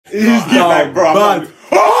He's like, bro, bad.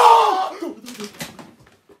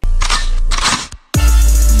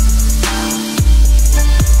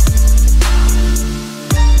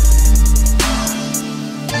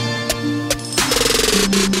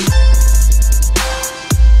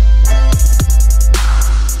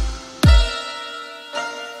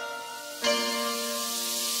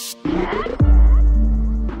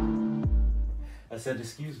 I said,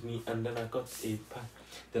 excuse me, and then I got a pack.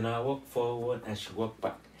 Then I walked forward and she walked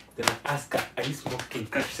back. Then I asked her, are you smoking?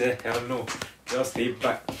 She said, hell no, just stay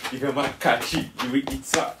back. If you're my catchy, you will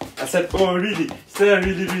eat up. I said, oh really? She said,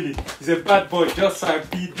 really, really. He's a bad boy, just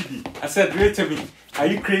like P. Diddy. I said, wait a minute, are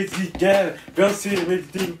you crazy? Girl, don't say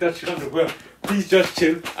anything that you don't well. Please just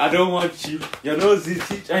chill, I don't want you. Your nose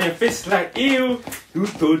is itch and your face like ew. Who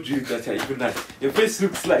told you that you're even nice? Your face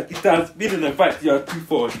looks like it has been in a fight. You're too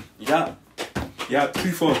forward. Yeah. Yeah,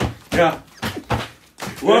 3-4. Yeah.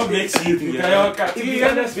 What makes you think that you're to be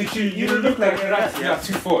honest with you, you look like a rat. Yeah,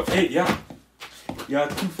 2-4. Hey, yeah. Yeah,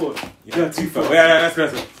 2-4. Yeah, 2-4. Yeah, let's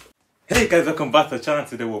go. Hey guys, welcome back to the channel.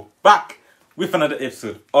 Today we're back with another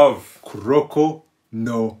episode of Kuroko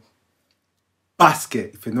no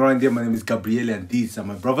Basket. If you're not idea, my name is Gabriele and these are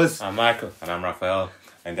my brothers. I'm Michael. And I'm Raphael.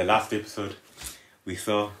 In the last episode, we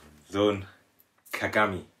saw Zone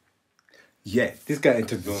Kagami. Yeah, this guy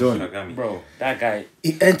entered the zone. Kagami. Bro, that guy...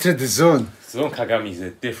 He entered the zone. Zone Kagami is a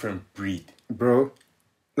different breed. Bro,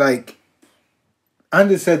 like...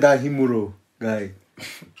 Andy said that Himuro guy.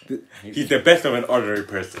 He's the best of an ordinary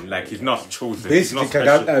person. Like, he's not chosen. Basically,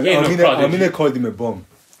 Aomine called him a bomb.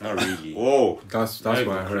 Not really. Oh. That's what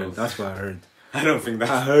I heard. That's what I heard. I don't think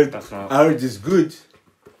that's... I heard it's good,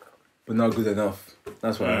 but not good enough.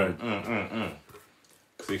 That's what I heard.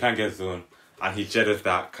 So you can't get zone. And he jealous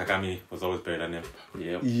that Kagami was always better than him.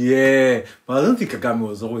 Yep. Yeah, but I don't think Kagami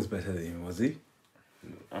was always better than him, was he?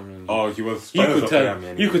 I mean, he was. You could tell. Kagami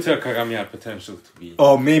anyway. You could tell Kagami had potential to be.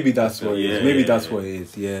 Oh, maybe that's what it is. Maybe that's what it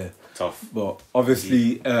is. Yeah. Tough. But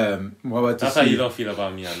obviously, that's how you don't feel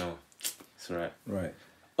about me. I know. It's alright. Right.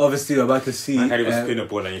 Obviously, we're about to see. I can't even spin a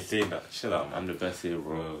ball and you're saying that. Chill out. I'm the best here,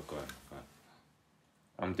 bro. Go on.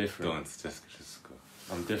 I'm different. Don't just go.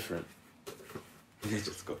 I'm different.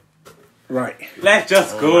 Just go. Right. Let's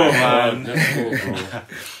just go, man. Let's go, bro.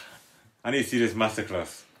 I need to see this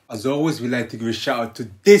masterclass. As always, we like to give a shout out to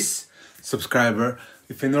this subscriber.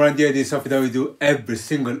 If you're not on there, there's something that we do every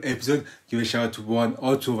single episode. Give a shout out to one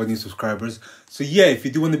or two of our new subscribers. So yeah, if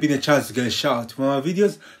you do want to be in a chance to get a shout out to one of our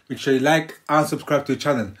videos, make sure you like and subscribe to the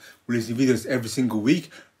channel. We release videos every single week,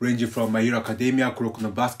 ranging from My Hero Academia, Kuroko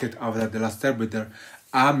no Basket, Avatar The Last Airbender,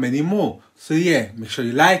 and many more. So yeah, make sure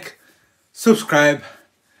you like, subscribe.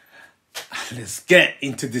 Let's get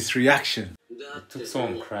into this reaction. It took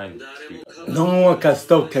someone crying. No one can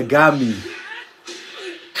stop Kagami.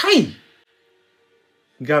 Kai!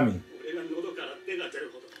 Kagami.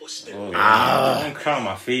 Oh, yeah. Don't cry on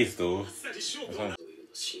my face though.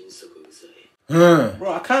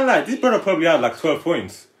 Bro, I can't lie. This brother probably had like 12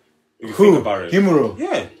 points. If you think about it. Himuro?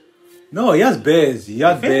 Yeah. No, he has bears. He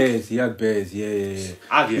had bears. Yeah.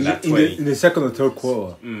 I'll give like 20. In the second or third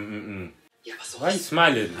quarter. Why are you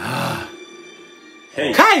smiling?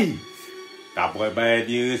 Hey. Kai! That boy bad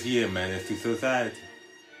news here, man. It's to society.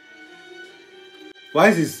 Why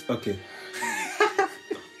is this? Okay.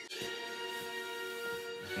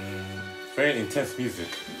 Very intense music.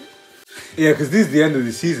 Yeah, because this is the end of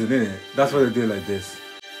the season, isn't it? That's why they do it like this.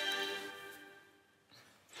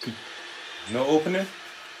 No opening?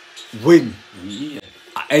 Win. Yeah.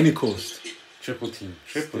 At any cost. Triple team,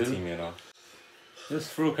 you know.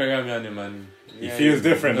 Just throw Kagami on him, man. He feels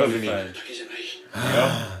different, doesn't he?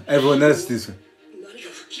 Yeah. Everyone else this one.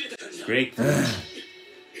 Great.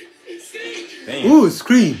 Ooh,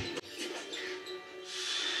 scream.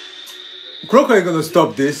 Kuroko ain't gonna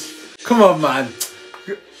stop this. Come on, man.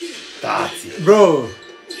 That's it. Bro.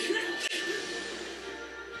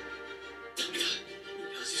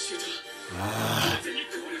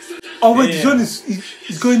 Oh wait, this one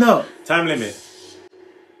is going out. Time limit.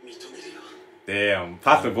 Damn,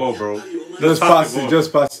 pass the ball, bro. Just pass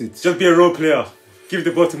it. Just be a role player. Give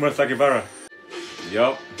the ball to MURASAKIBARA.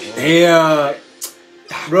 Yup. Yeah.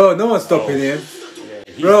 Bro, no one's stopping him.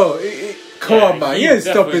 Yeah, bro, come on, man. He ain't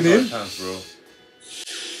stopping him. Chance, bro.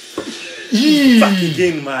 Back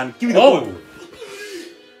again, man. Give me the ball.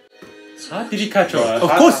 How did he catch her? Of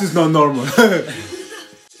course it's not normal.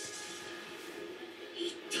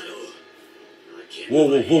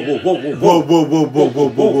 Whoa.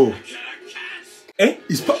 Eh?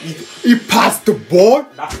 He passed the ball?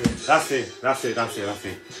 That's it.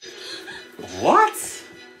 What?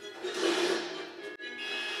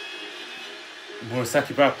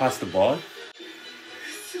 MURASAKIBARA passed the ball?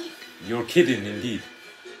 You're kidding, indeed.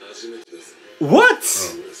 What?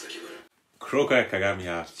 Kuroko and Kagami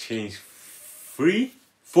have changed 3,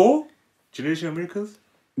 4 Generation of Miracles?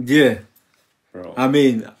 Yeah. Bro. I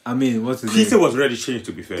mean, what's his Kise name? was already changed,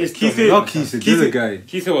 to be fair. Kise, not Kise, the other guy.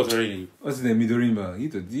 Kise was already... What's his name? Midorima.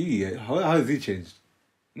 How has he changed?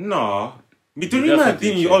 No. Midorima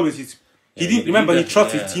didn't always... He didn't... Remember, he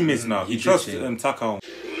trusts his teammates now. He trusts Takao.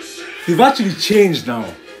 They've actually changed now.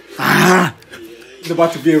 It's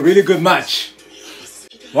about to be a really good match.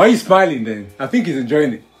 Why are you smiling then? I think he's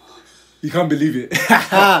enjoying it. You can't believe it.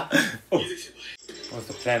 What's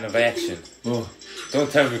the plan of action? Oh. Don't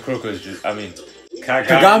tell me Kuroko is just... I mean...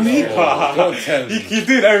 Kagami? Oh, don't tell me. He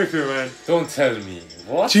did everything, man. Don't tell me.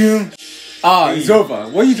 What? Tune. It's over.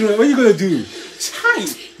 What are you doing? What are you gonna do?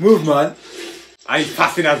 Tight. Move, man. I'm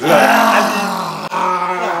passing as well.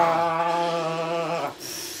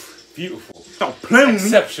 Beautiful. Stop playing with me.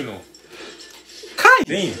 Exceptional. Kai!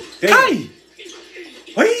 Damn. Kai!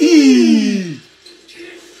 Hey!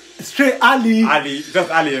 Straight Ali. Ali.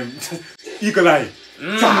 Just Ali. Eagle eye.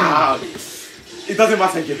 It doesn't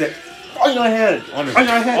matter if you're dead. On your head. On your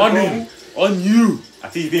head. On him. On you. I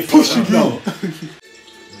think he didn't push him now.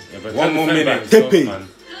 Yeah, one more minute. Teppei.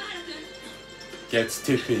 Get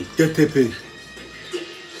Teppei. Get Teppei.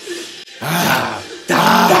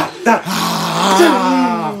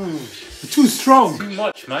 Too strong. Too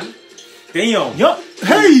much, man. Damn. Yup.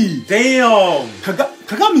 Hey. Damn.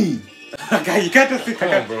 Kagami. You can't just say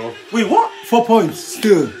Kagami, bro. Wait, what? 4 points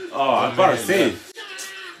still. Oh, I'm about to say.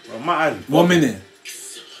 1 minute.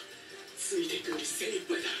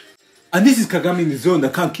 And this is Kagami in the zone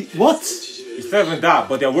that can't keep... What? It's not even that,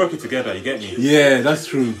 but they're working together, you get me? Yeah, that's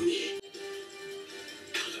true.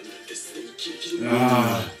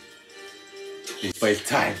 But it's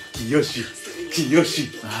time. Kiyoshi.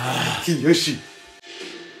 Kiyoshi.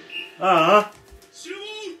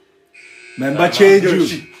 Member change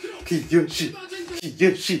you.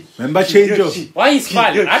 Kiyoshi. Member change you. Why is he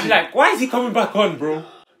smiling? I'd be like, why is he coming back on, bro?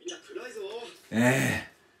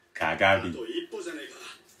 Kagami.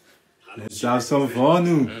 Let's have some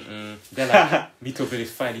fun. They're like, METEOR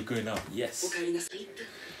is finally going out. Yes.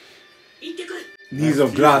 Knees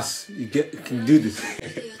of glass. You can do this.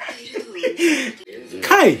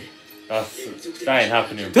 Kai! That ain't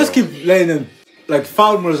happening, bro. Just keep letting him, like,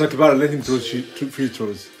 foul MURASAKIBARA, let him throw free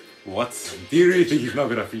throws. What? Do you really think he's not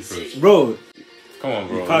good at free throws? Bro. Come on,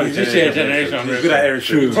 bro. He's just a generation. He's good at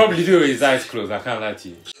everything. He'll probably do it with his eyes closed, I can't lie to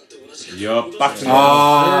you. Yup, back to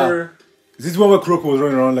normal. Is this one where Kuroko was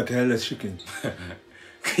running around like a headless chicken?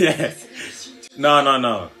 Yeah.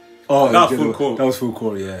 No. Oh, that was full court. That was full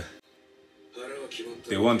court, yeah.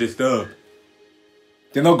 They won this dub.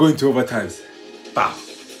 They're not going to overtime. Bow.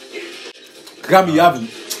 Kagami, you have him.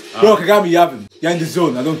 Bro, Kagami, you have him. You're in the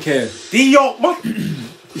zone, I don't care. Dio, what?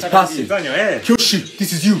 He's passing. It's on your head. Kyoshi,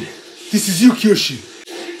 this is you. This is you, Kyoshi.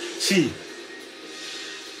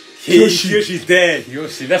 Kyoshi's dead.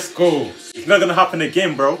 Kyoshi, let's go. It's not gonna happen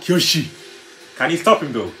again, bro. Kyoshi. Can you stop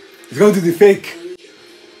him though? He's gonna do the fake.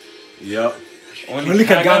 Yup. Only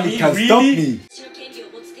Kagami can stop me.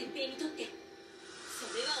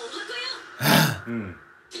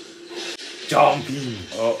 Jumping.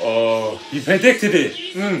 He predicted it.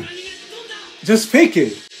 Just fake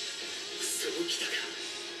it.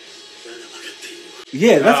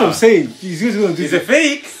 Yeah, that's what I'm saying. He's just gonna do It's a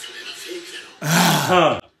fake.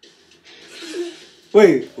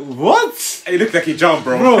 Wait, what? It looks like he jumped,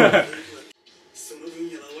 bro.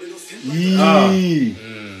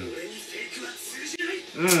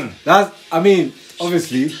 That's, I mean,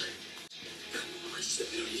 obviously.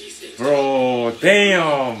 Bro,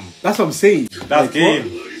 damn. That's what I'm saying. That's like, game.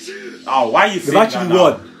 Oh, why are you saying that now? They've actually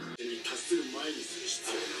won.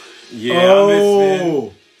 Yeah, I'm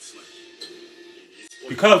listening.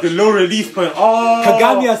 Because of the low release point. Oh,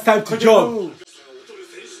 Kagami has time to jump.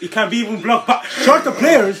 He can be even blocked back. Short the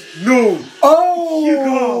players? No.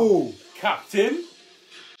 Oh! Captain.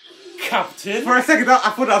 For a second, I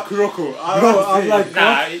thought that was Kuroko. I'm like,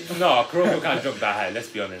 no, Kuroko can't jump that high, let's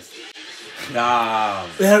be honest. Nah.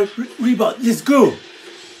 Rebound, let's go.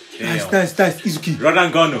 Damn. Nice. Izuki.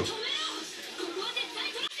 Rodangano.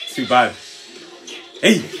 Too bad.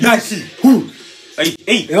 Hey, nice.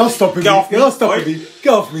 Hey. You're not stopping me. You're not stopping me.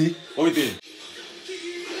 Get off me. What are we doing?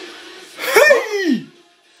 Hey!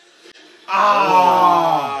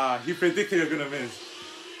 He predicted you're gonna miss.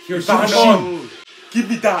 You're on. Give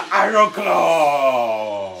me that iron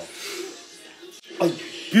claw.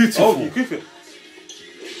 Beautiful. Oh, you grip it.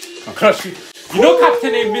 Crush you. You know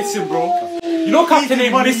Captain ain't missing, bro.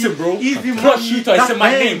 Crush Shooter is in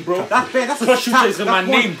my name, bro. Crush Shooter is in my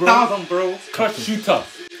name, bro. Crush Shooter.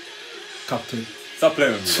 Captain. Stop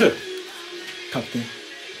playing with me. Captain.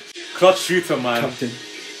 Clutch shooter, man. Captain.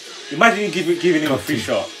 Imagine giving him a free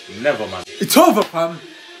shot. Never, man. It's over, fam.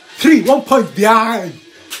 1 point behind.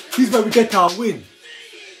 This is where we get our win.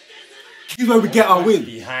 This is where we get our win.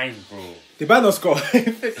 Behind, bro. They better not score.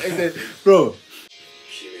 Bro.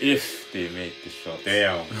 If they make the shot.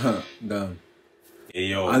 Damn. Damn. Hey,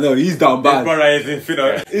 yo. I know, he's down bad. This brother is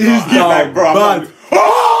infinite. He's down like, bro, bad.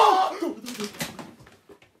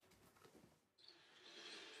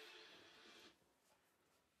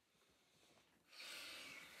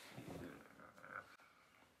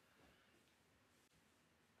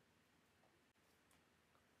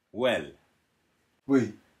 Well.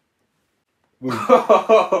 Wait. He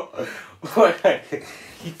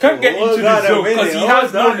can't get into the zone because he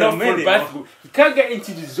has no love for basketball. He can't get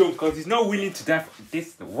into the zone because he's not willing to die for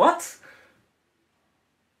this. What?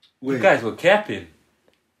 Wait. You guys were capping.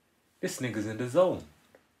 This nigga's in the zone.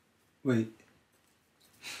 Wait.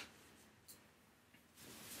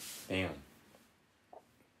 Damn.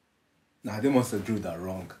 Nah, they must have drew that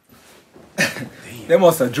wrong. They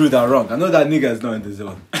must have drew that wrong. I know that nigga is not in the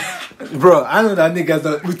zone. Bro, I know that nigga's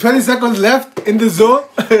not. With 20 seconds left in the zone?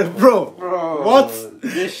 Bro. What?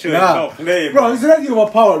 This should not play, bro. It's already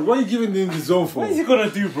overpowered. What are you giving him the zone for? What is he gonna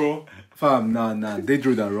do, bro? Fam, nah. They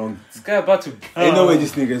drew that wrong. This guy about to... Ain't no way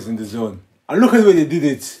this nigga is in the zone. And look at the way they did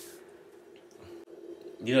it.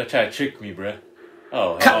 You gonna try to trick me, bro?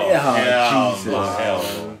 Oh, Jesus.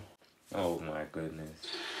 Hell. Oh my goodness.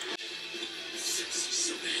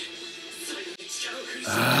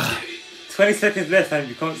 20 seconds left and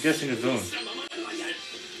you can't get in the zone.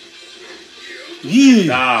 Yeah.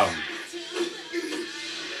 Damn.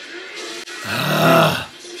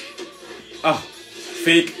 Oh,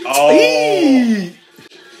 fake. Oh. Eee.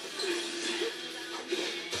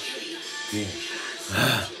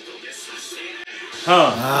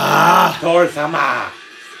 Huh. Tor-sama.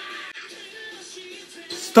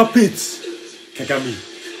 Stop it. Kagami.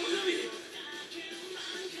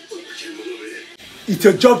 It's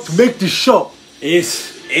your job to make the shot.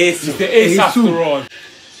 Ace. It's the ace after all.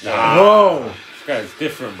 Nah. Bro. This guy is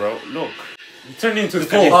different, bro. Look. He turned into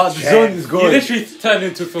Thor. The zone is going. He literally turned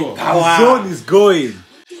into Thor. The zone is going.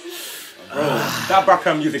 Bro, that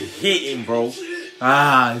background music hit him, bro.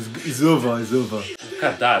 It's over. Look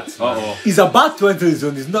at that. Uh-oh. He's about to enter the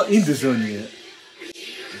zone. He's not in the zone yet.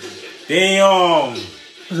 Damn.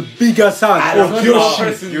 There's a bigger sound.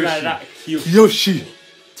 Kyoshi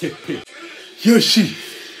Teppei. Kyoshi.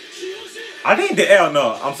 Are they in the air or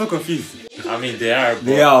not? I'm so confused. I mean, they are, bro.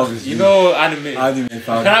 They are, obviously. You know, anime. Fam. We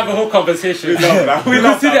can have a whole conversation. We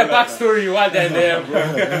can see their backstory while they're there, bro.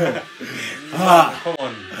 Come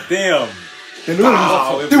on. Damn. They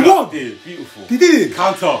won. Beautiful. They did it.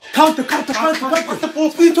 Counter. What's the ball?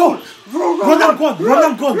 Speed on. Run and gun.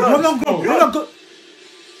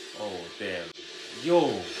 Oh, damn.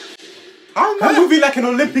 Yo. I'm not moving like an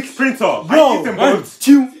Olympic sprinter. Bro,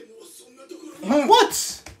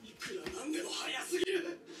 what?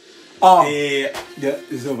 Oh, yeah,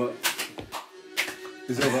 it's over.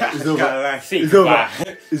 Say goodbye.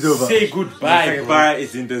 It's over. Say goodbye. Sakibara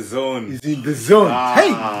is in the zone. He's in the zone.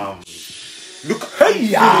 Hey! Look. Hey!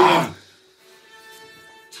 Yeah!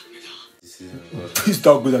 He's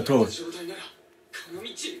not good at all.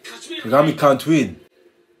 Kagami can't win.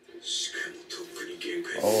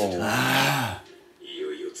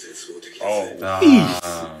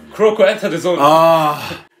 Kuroko entered the zone.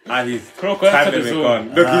 And he's Kuroko entered the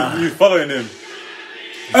zone. Look, he's following him.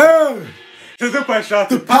 There's no point shot.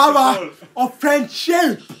 The power of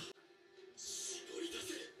friendship.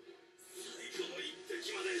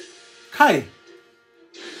 Kai.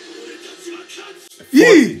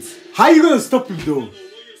 How are you gonna stop him though?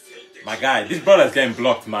 My guy, this brother's getting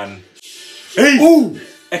blocked, man. Hey! Oh!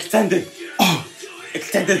 Extended. Oh!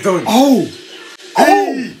 Extended zone. Oh!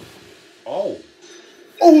 Hey! Oh!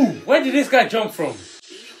 Oh! Where did this guy jump from?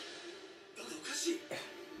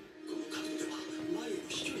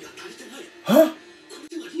 Huh?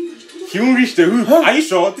 He won't reach the hoop. Huh? Are you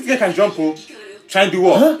sure? This guy can jump, oh. Try and do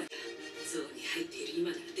what? Huh?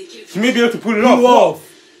 He may be able to pull it off.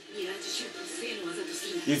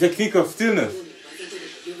 It's a technique of stillness.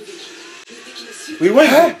 Wait, wait.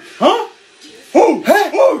 Huh? Oh!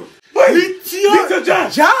 Hey! Oh! Wait! It's a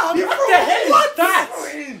jab! Jab? What the hell is that?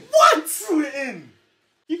 What? Threw it in.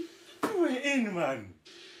 You threw it in, man.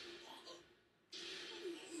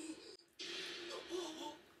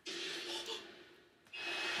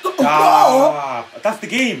 That's the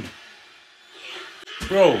game.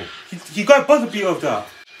 Bro, he got a buzzer beat of that.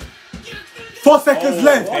 4 seconds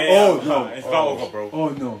left. Oh no, it's not over, bro. Oh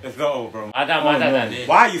no. It's not over, bro. Madam.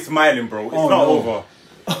 Why are you smiling, bro? It's not over.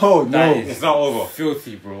 Oh no. It's not over.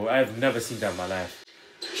 Filthy, bro. I've never seen that in my life.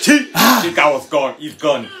 That guy was gone. He's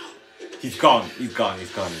gone. He's gone. He's gone.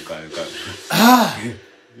 He's gone. He's gone. He's gone.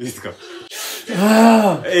 He's gone.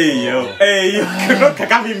 Hey yo. Hey yo.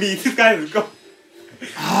 Kagami me. This guy is gone.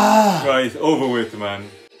 Bro, it's over with, man.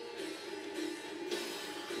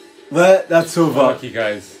 Well, that's over. Lucky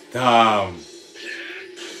guys. Damn.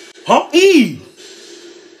 Huh? E!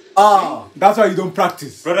 Ah, that's why you don't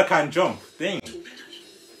practice. Brother can't jump. Dang.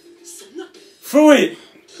 Throw it.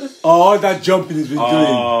 All that jumping he's been doing.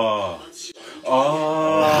 Oh.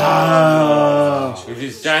 Ah. With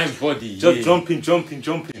his giant body. Just jumping.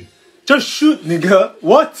 Just shoot, nigga.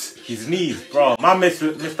 What? His knees, bro. Man missed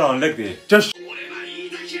on leg there. Just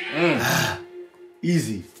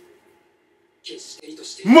easy.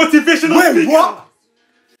 Motivational Wait, speaker. what?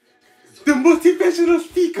 The motivational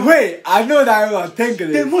speaker. Wait, I know that I was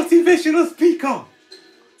thinking The it. motivational speaker.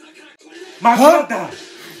 My Huh? brother.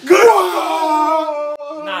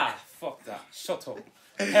 Nah, fuck that. Shut up.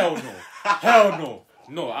 Hell no. Hell no.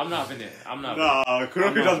 No, I'm not having it. I'm not having it. Nah,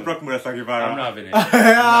 Kuroko just broke MURASAKIBARA. I'm not having it.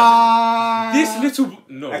 Ah. This little...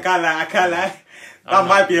 No. I can't lie. That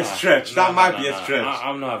might be a stretch. That might be a stretch.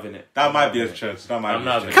 I'm not having it. That might be a stretch. That might I'm be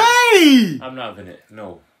a not stretch. having Hey! I'm not having it.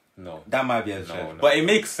 No. That might be a stretch. no. But it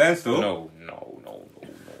makes sense though. No.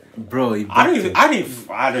 Bro, he I don't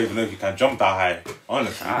even know if you can jump that high.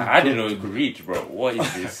 Honestly. I didn't know you could reach, bro. What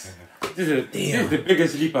is this? This is the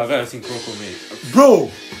biggest leap I've ever seen Kuroko make.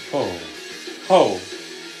 Bro, Oh.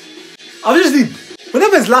 obviously,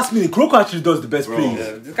 whenever it's last minute, Kuroko actually does the best Bro. plays.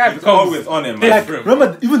 This guy He's becomes always on it, man. Like, different,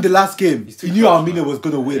 remember, even the last game, too he knew tough, Aomine was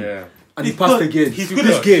gonna win, Yeah. and he He's passed good. again. He's So good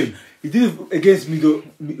this at- game, he did it against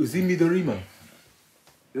was he Midorima?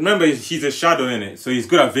 Remember, he's a shadow in it, so he's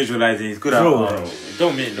good at visualizing. He's good at Bro. It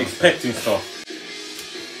don't make no sense. expecting stuff.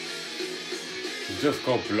 He just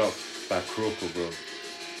got blocked by Kuroko, bro.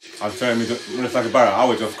 I'm telling you, MURASAKIBARA, I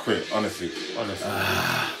would just quit, honestly. Honestly.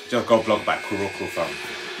 Just got blocked by Kuroko, fam.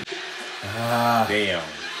 Damn.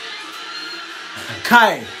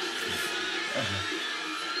 Kai.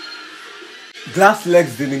 Glass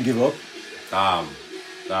legs didn't give up. Damn.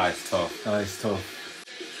 That is tough. That is tough.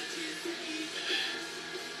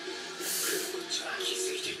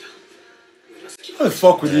 How the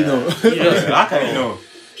fuck would you know? How can you know?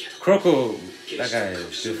 Kuroko, that guy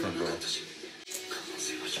is different, bro.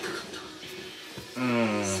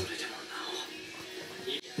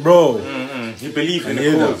 Bro, You believe in I the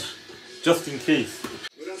hear code. that. Just in case.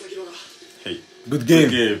 Hey. good game.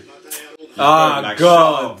 Game. Ah, Like,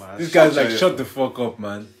 God. shut up, man. This guy's like, Shut shut the fuck up,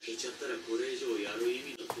 man.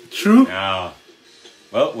 True. Yeah.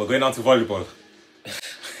 Well, we're going on to volleyball.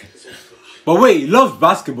 But wait, he loves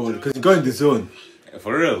basketball because he got in the zone.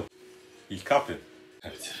 For real. He's capping.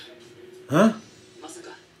 Huh?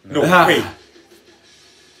 No, Ah. wait.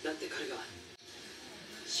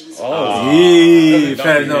 Oh, Yeah, doesn't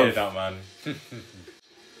fair dump you hear enough. that, man.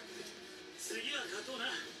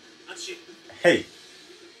 Hey.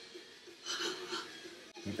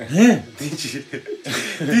 Yeah. Did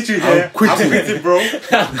you hear? I'm quitting. bro.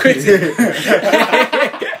 I'm quitting. I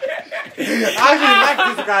actually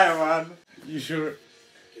like this guy, man. You sure?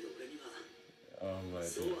 Oh my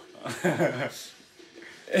god.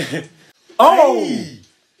 Oh! Hey.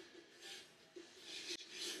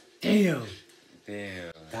 Damn.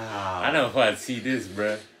 Damn. Damn. I know if I'd see this,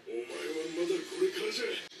 bruh.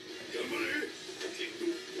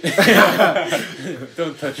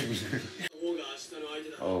 Don't touch me.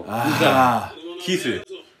 Oh, who's that? Ah. Kise.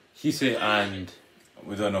 Kise and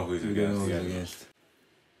We don't know who he's We don't know against. who yet. he's against.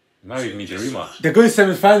 married Midorima. They're going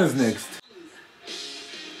semi-finals next.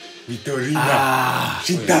 Midorima. Ah.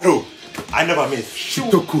 Shintaro. I never miss.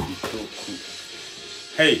 Shutoku.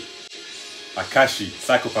 Hey. Akashi.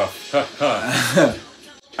 Psychopath.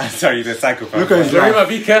 I'm sorry, the psychopath. Look at his Midorima,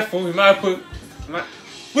 be careful. We might put.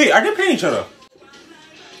 Wait, are they playing each other?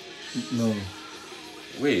 No.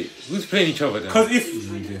 Wait, who's playing each other then? Because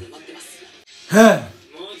if... Huh.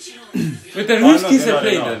 But then Oh, who's no, Kise they're not,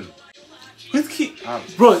 playing they're then? Who's key?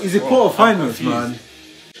 Bro, it's a quarterfinals, confused. man.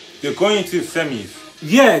 They're going into semis.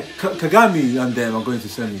 Yeah, Kagami and them are going to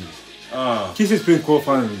semis. Kise is playing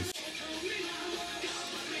quarterfinals.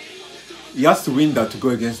 He has to win that to go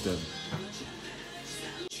against them.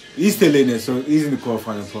 He's still in it, so he's in the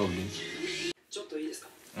quarterfinal probably.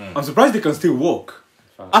 I'm surprised they can still walk.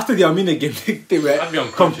 After the Aomine game, they were I'd be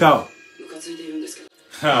unconscious. pumped out.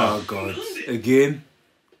 Oh god, again.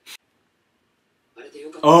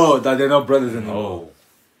 Oh, that they're not brothers anymore.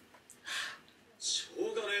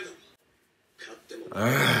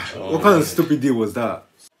 What kind of stupid deal was that?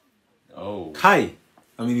 Oh. Kai.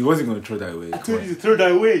 I mean, he wasn't going to throw that away. I told you to throw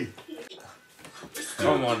that away.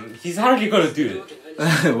 Come on, he's hardly gonna do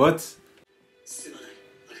it. What?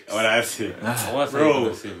 What I say? What's Bro.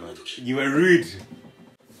 gonna say, man? You were rude.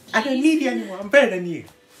 I don't need you anymore. I'm better than you.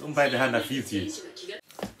 Don't bite the hand that feeds you.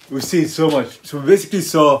 We've seen so much. So we basically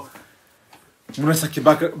saw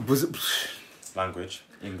Murasakibara. Language.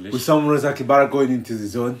 English. We saw Murasakibara going into the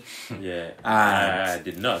zone. Yeah. And- I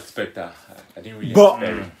did not expect that. I didn't really But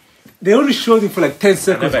expect it. they only showed him for like 10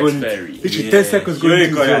 seconds never going. expect it. Literally 10 seconds You going only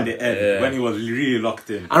into got the it at zone. the end Yeah. when he was really locked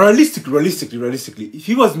in. And realistically, if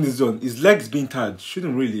he was in the zone, his legs being tired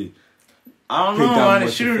shouldn't really. I don't Play know, that man. It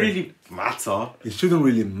much shouldn't effect. really matter. It shouldn't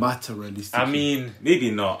really matter realistically. I mean,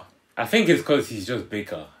 Maybe not. I think it's because he's just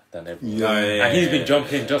bigger than everyone. Yeah. And he's been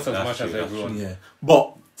jumping just as That's much true, as that's everyone. yeah,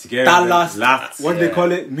 but Together, that last what yeah. they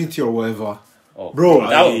call it, meteor, whatever, Oh, bro.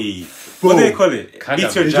 that was, Hey. Bro. What do they call it? Kagami.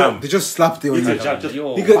 Beat your They jam. just slapped it on Beat your you. jam. Just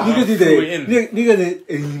Yo, Nigga threw it did in. nigga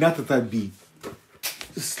the Hinata type beat.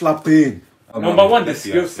 Just slap it in. Number one, the Let's see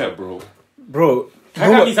skill that. set, bro. Bro.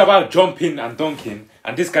 Kagami's about jumping and dunking,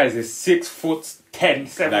 and this guy is a 6'10",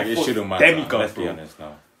 7 Like, it foot shouldn't matter. demigod, Let's be bro. honest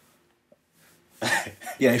now.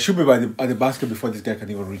 Yeah, it should be at the basket before this guy can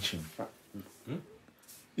even reach him.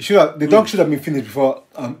 It should have, the dunk should have been finished before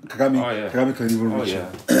Kagami, Oh, yeah. Kagami can even Oh, reach yeah.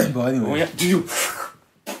 him. But anyway, Oh, yeah. Do you?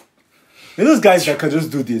 there are those guys that can just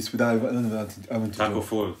do this without having to Tackle jump.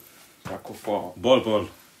 full. Tackle fall. Ball.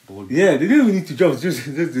 Yeah, they didn't even need to jump. Just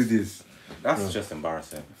do this. That's just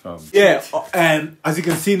embarrassing. Yeah, as you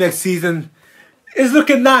can see, next season it's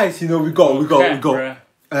looking nice. You know, we got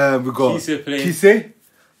Kise playing. Kise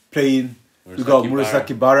playing. We got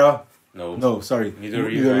Murasakibara. No, sorry,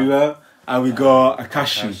 Midoriya, and we got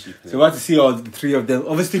Akashi. Akashi So we have to see all the three of them.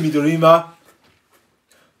 Obviously, Midoriya.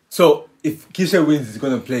 So if Kise wins, he's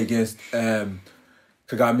gonna play against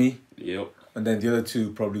Kagami, Yep. and then the other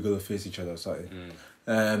two probably gonna face each other or something.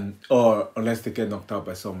 Or unless they get knocked out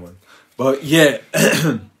by someone. But yeah,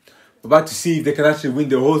 we're about to see if they can actually win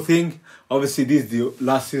the whole thing. Obviously, this is the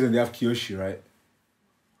last season they have Kiyoshi, right?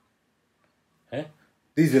 Eh?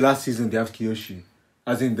 This is the last season they have Kiyoshi.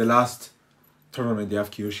 As in the last tournament they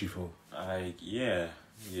have Kiyoshi for. Yeah.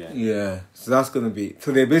 Yeah, so that's gonna be.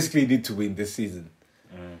 So they basically need to win this season.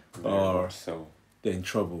 Or so. they're in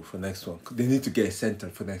trouble for next one. They need to get a center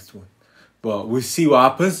for next one. But we'll see what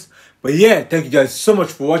happens. But yeah, thank you guys so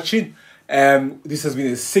much for watching. This has been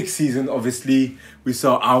a 6th season, obviously. We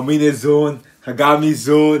saw Aomine zone, Kagami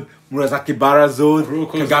zone, Murasakibara zone,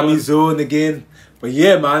 Kuroko Kagami zone again. But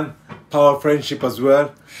yeah, man, power friendship as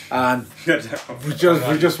well. And we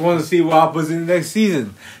just want to see what happens in the next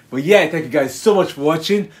season. But yeah, thank you guys so much for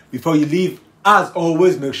watching. Before you leave, as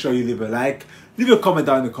always, make sure you leave a like, leave a comment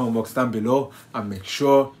down in the comment box down below, and make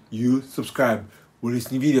sure you subscribe. We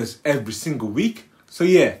release new videos every single week. So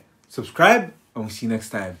yeah, subscribe, and we'll see you next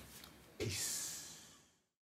time. Peace.